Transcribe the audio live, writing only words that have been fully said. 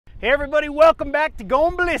Hey everybody, welcome back to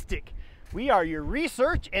Going Ballistic. We are your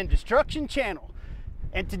research and destruction channel.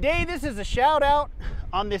 And today this is a shout out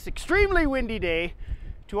on this extremely windy day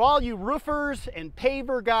to all you roofers and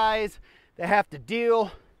paver guys that have to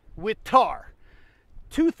deal with tar.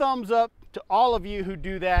 2 thumbs up to all of you who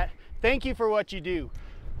do that. Thank you for what you do.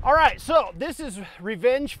 All right, so this is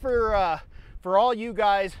revenge for all you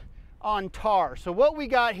guys on tar. So what we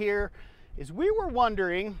got here is we were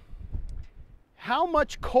wondering, how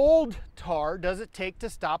much cold tar does it take to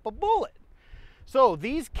stop a bullet? So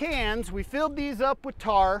these cans, we filled these up with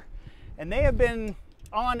tar, and they have been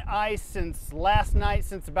on ice since last night,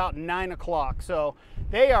 since about 9 o'clock. So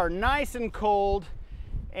they are nice and cold,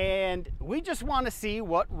 and we just want to see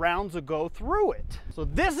what rounds will go through it. So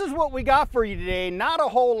this is what we got for you today. Not a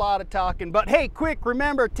whole lot of talking, but hey, quick,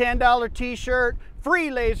 remember, $10 t-shirt,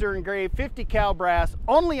 free laser engraved 50 cal brass,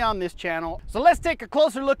 only on this channel. So let's take a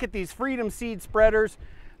closer look at these Freedom Seed spreaders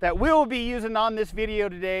that we'll be using on this video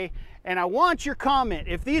today. And I want your comment.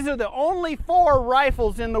 If these are the only 4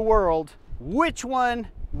 rifles in the world, which one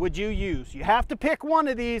would you use? You have to pick one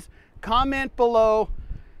of these. Comment below.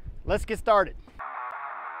 Let's get started.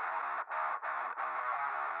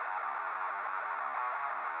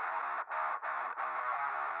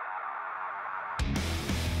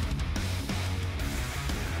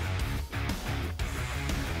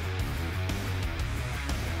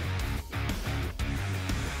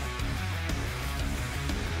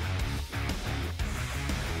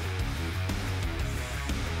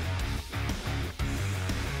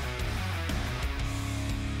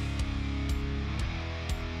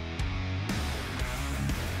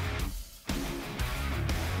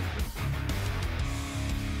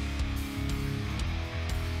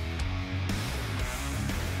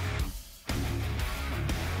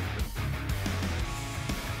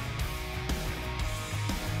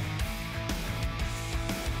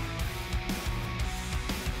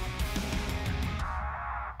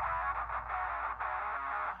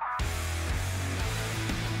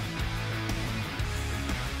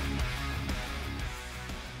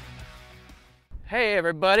 Hey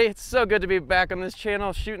everybody, it's so good to be back on this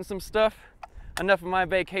channel shooting some stuff. Enough of my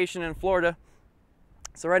vacation in Florida.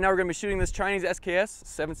 So right now we're going to be shooting this Chinese SKS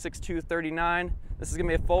 7.62-39. This is going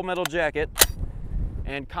to be a full metal jacket.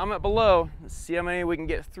 And comment below to see how many we can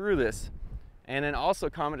get through this. And then also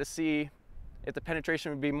comment to see if the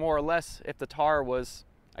penetration would be more or less if the tar was,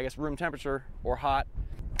 I guess, room temperature or hot.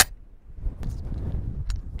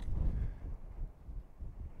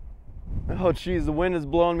 Oh geez, the wind is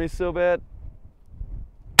blowing me so bad.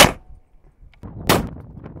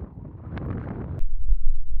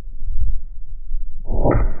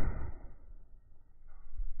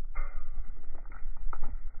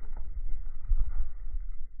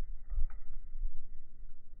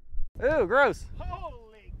 Ooh, gross.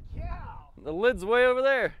 Holy cow. The lid's way over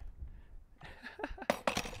there.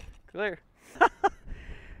 Clear.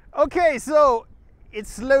 Okay, so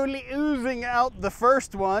it's slowly oozing out the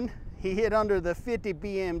first one. He hit under the 50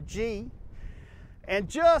 BMG.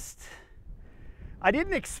 And I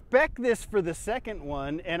didn't expect this for the second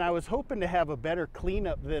one, and I was hoping to have a better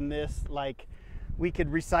cleanup than this, like we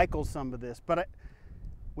could recycle some of this, but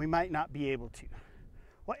we might not be able to.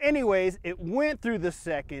 Well, anyways, it went through the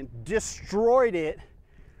second, destroyed it,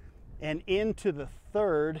 and into the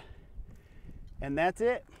third, and that's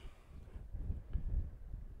it.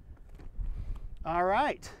 All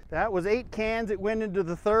right, that was 8 cans. It went into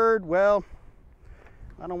the third. Well,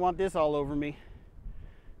 I don't want this all over me.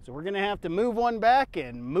 So we're gonna have to move one back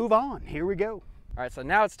and move on. Here we go. All right, so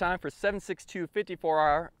now it's time for 7.62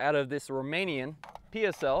 54R out of this Romanian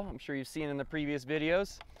PSL. I'm sure you've seen in the previous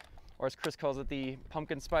videos, or as Chris calls it, the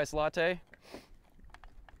pumpkin spice latte.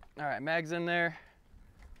 All right, mag's in there.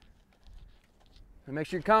 And make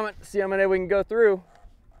sure you comment, see how many we can go through.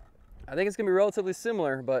 I think it's gonna be relatively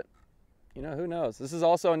similar, but you know, who knows? This is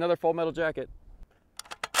also another full metal jacket.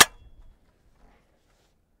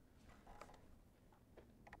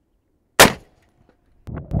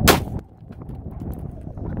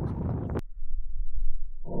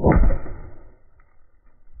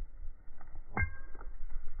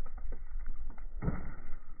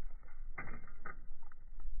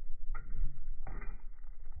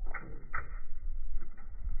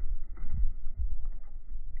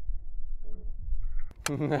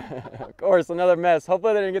 Of course, another mess.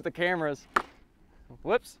 Hopefully they didn't get the cameras.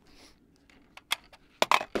 Whoops.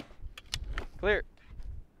 Clear.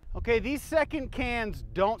 Okay, these second cans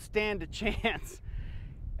don't stand a chance.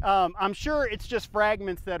 I'm sure it's just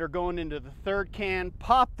fragments that are going into the third can.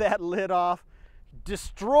 Pop that lid off.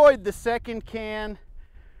 Destroyed the second can.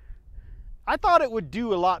 I thought it would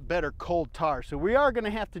do a lot better cold tar, so we are going to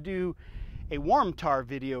have to do a warm tar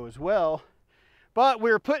video as well. But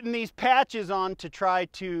we're putting these patches on to try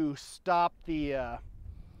to stop the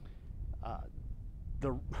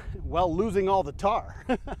losing all the tar.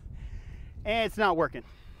 And it's not working.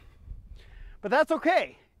 But that's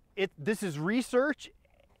okay. This is research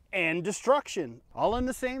and destruction all in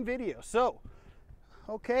the same video. So,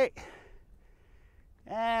 okay.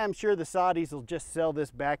 I'm sure the Saudis will just sell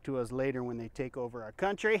this back to us later when they take over our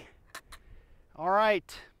country. All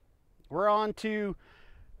right, we're on to,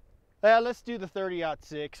 let's do the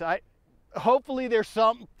 30-06. Hopefully there's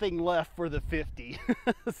something left for the 50.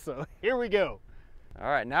 So here we go. All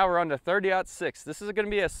right, now we're on to 30-06. This is going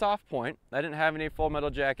to be a soft point. I didn't have any full metal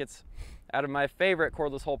jackets out of my favorite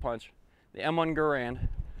cordless hole punch, the M1 Garand.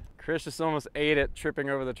 Chris just almost ate it, tripping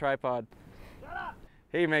over the tripod. Shut up!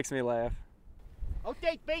 He makes me laugh.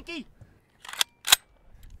 Okay, Binky.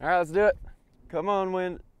 All right, let's do it. Come on,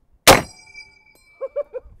 wind.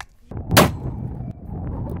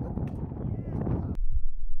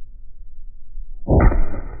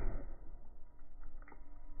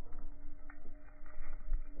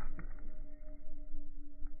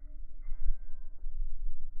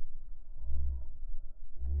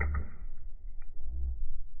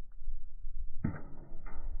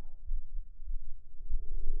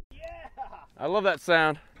 I love that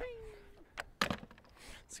sound.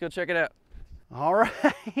 Let's go check it out. All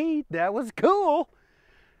right, that was cool.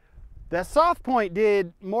 That soft point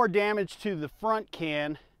did more damage to the front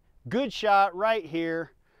can. Good shot right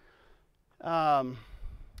here.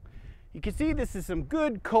 You can see this is some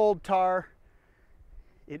good cold tar.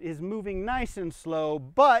 It is moving nice and slow,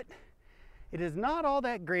 but it is not all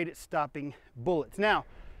that great at stopping bullets. Now,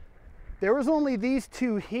 there was only these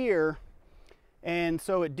two here, and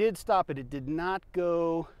so it did stop it. It did not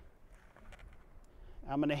go.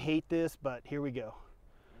 I'm gonna hate this, but here we go.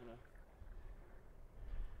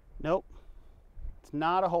 Nope, it's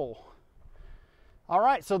not a hole. All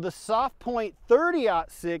right, so the soft point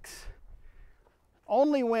 30-06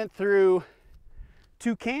 only went through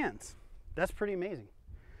 2 cans. That's pretty amazing.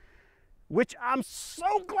 Which I'm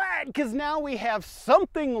so glad, because now we have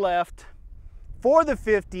something left for the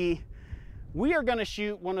 50. We are gonna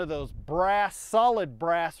shoot one of those brass, solid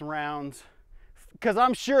brass rounds, because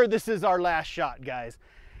I'm sure this is our last shot, guys.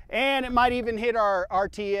 And it might even hit our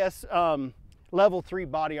RTS level 3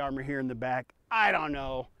 body armor here in the back. I don't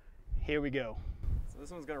know. Here we go. So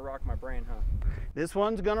this one's gonna rock my brain, huh? This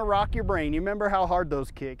one's gonna rock your brain. You remember how hard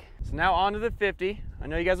those kick. So now on to the 50. I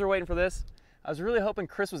know you guys are waiting for this. I was really hoping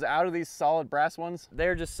Chris was out of these solid brass ones.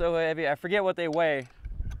 They're just so heavy. I forget what they weigh,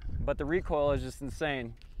 but the recoil is just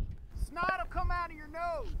insane. Snot will come out of your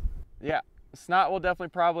nose. Yeah, snot will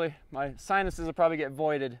definitely my sinuses will probably get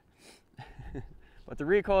voided. But the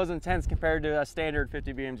recoil is intense compared to a standard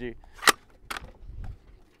 50 BMG.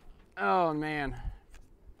 Oh man.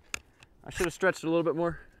 I should have stretched it a little bit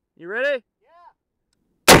more. You ready?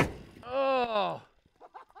 Yeah. Oh.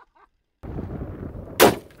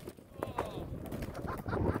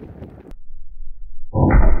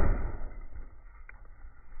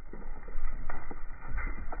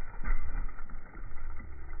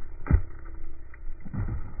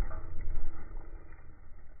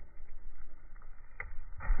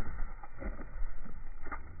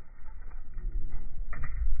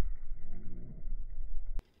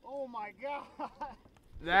 Oh my God.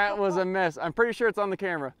 That was a mess. I'm pretty sure it's on the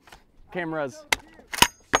camera. Cameras.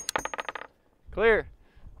 Clear.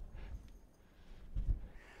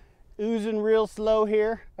 Oozing real slow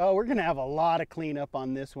here. Oh, we're gonna have a lot of cleanup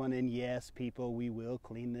on this one, and yes, people, we will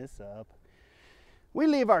clean this up. We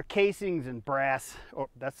leave our casings and brass, or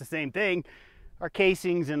that's the same thing, our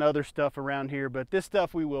casings and other stuff around here, but this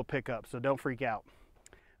stuff we will pick up, so don't freak out.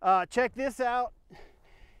 Check this out.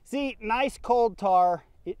 See, nice cold tar.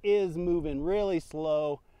 It is moving really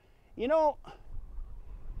slow. You know,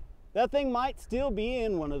 that thing might still be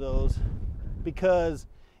in one of those because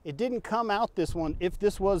it didn't come out this one. If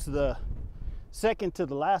this was the second to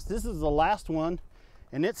the last, this is the last one,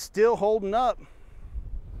 and it's still holding up.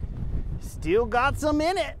 Still got some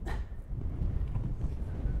in it.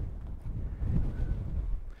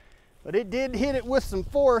 But it did hit it with some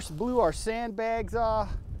force, blew our sandbags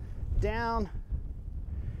down.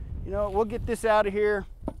 You know, we'll get this out of here.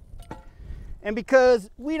 And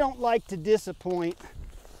because we don't like to disappoint,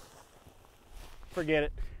 forget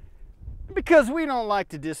it. Because we don't like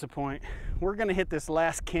to disappoint, we're gonna hit this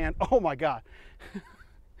last can. Oh my God.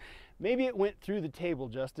 Maybe it went through the table,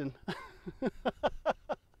 Justin.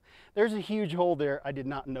 There's a huge hole there I did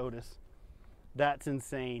not notice. That's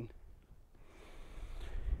insane.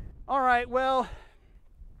 All right, well,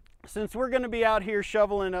 since we're gonna be out here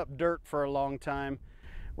shoveling up dirt for a long time,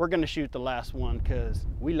 we're gonna shoot the last one because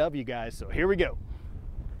we love you guys. So here we go.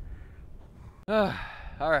 All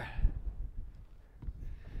right.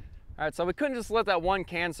 All right, so we couldn't just let that one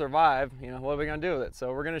can survive. You know, what are we gonna do with it?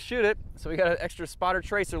 So we're gonna shoot it. So we got an extra spotter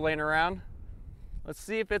tracer laying around. Let's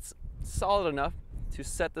see if it's solid enough to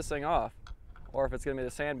set this thing off, or if it's gonna be the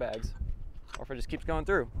sandbags, or if it just keeps going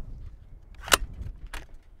through.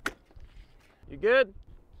 You good?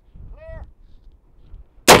 Clear.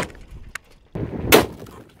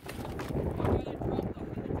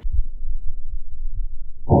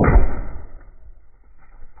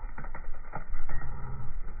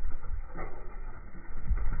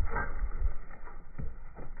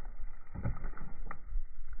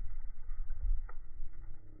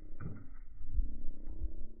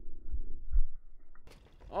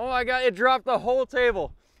 Oh my God, it dropped the whole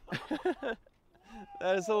table.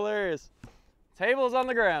 That is hilarious. Table's on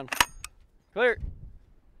the ground. Clear.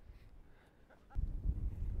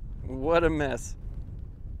 What a mess.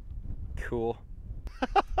 Cool.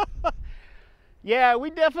 Yeah, we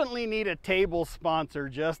definitely need a table sponsor,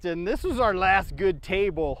 Justin. This was our last good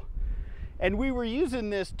table, and we were using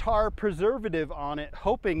this tar preservative on it,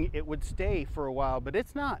 hoping it would stay for a while, but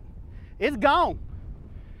it's not. It's gone.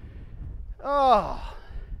 Oh.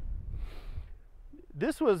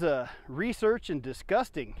 This was a research and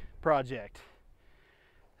disgusting project.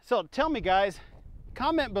 So tell me, guys,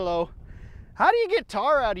 comment below, how do you get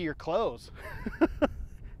tar out of your clothes?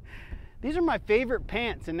 These are my favorite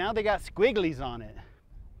pants, and now they got squigglies on it.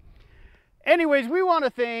 Anyways, we want to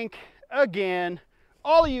thank, again,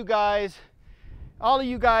 all of you guys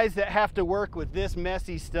that have to work with this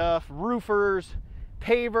messy stuff, roofers,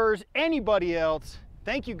 pavers, anybody else.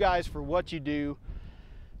 Thank you guys for what you do.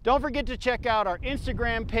 Don't forget to check out our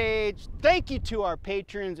Instagram page. Thank you to our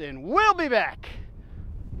patrons, and we'll be back.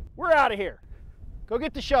 We're out of here. Go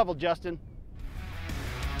get the shovel, Justin.